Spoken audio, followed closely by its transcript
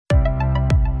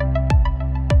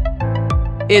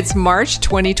It's March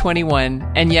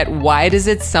 2021, and yet why does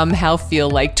it somehow feel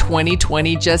like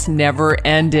 2020 just never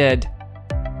ended?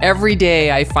 Every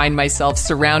day I find myself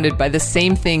surrounded by the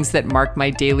same things that mark my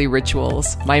daily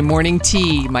rituals. My morning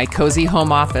tea, my cozy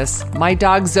home office, my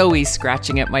dog Zoe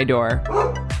scratching at my door.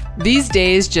 These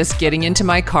days, just getting into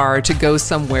my car to go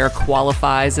somewhere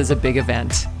qualifies as a big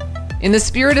event. In the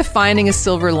spirit of finding a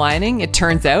silver lining, it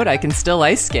turns out I can still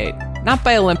ice skate. Not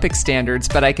by Olympic standards,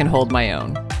 but I can hold my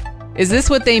own. Is this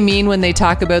what they mean when they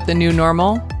talk about the new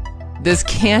normal? This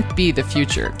can't be the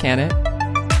future, can it?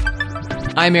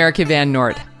 I'm Erica Van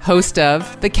Nort, host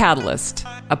of The Catalyst,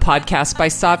 a podcast by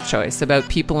Softchoice about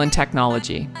people and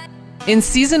technology. In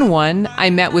Season 1, I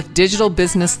met with digital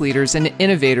business leaders and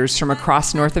innovators from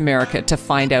across North America to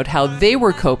find out how they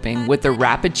were coping with the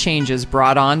rapid changes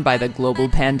brought on by the global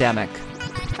pandemic.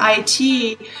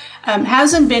 IT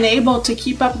hasn't been able to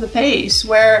keep up the pace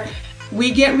where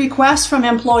we get requests from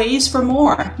employees for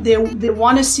more. They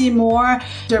want to see more.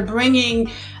 They're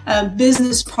bringing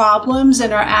business problems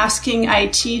and are asking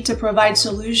IT to provide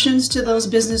solutions to those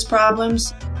business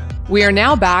problems. We are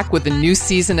now back with a new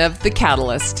season of The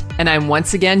Catalyst, and I'm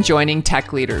once again joining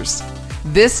tech leaders.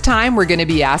 This time, we're going to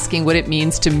be asking what it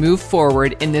means to move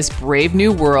forward in this brave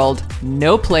new world,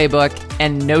 no playbook,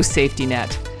 and no safety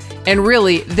net. And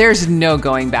really, there's no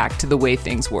going back to the way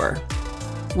things were.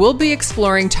 We'll be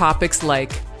exploring topics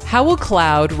like, how will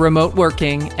cloud, remote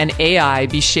working, and AI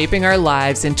be shaping our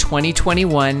lives in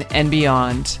 2021 and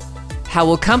beyond? How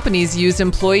will companies use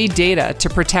employee data to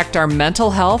protect our mental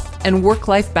health and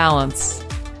work-life balance?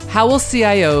 How will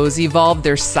CIOs evolve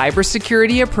their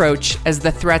cybersecurity approach as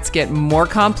the threats get more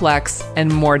complex and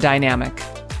more dynamic?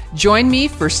 Join me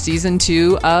for Season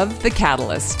 2 of The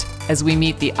Catalyst as we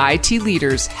meet the IT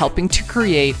leaders helping to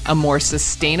create a more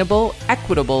sustainable,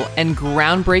 equitable, and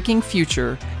groundbreaking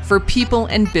future for people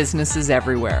and businesses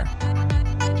everywhere.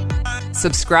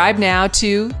 Subscribe now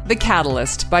to The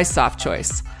Catalyst by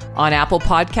Softchoice on Apple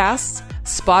Podcasts,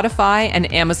 Spotify,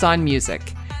 and Amazon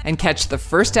Music, and catch the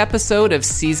first episode of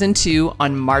Season 2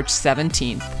 on March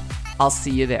 17th. I'll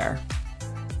see you there.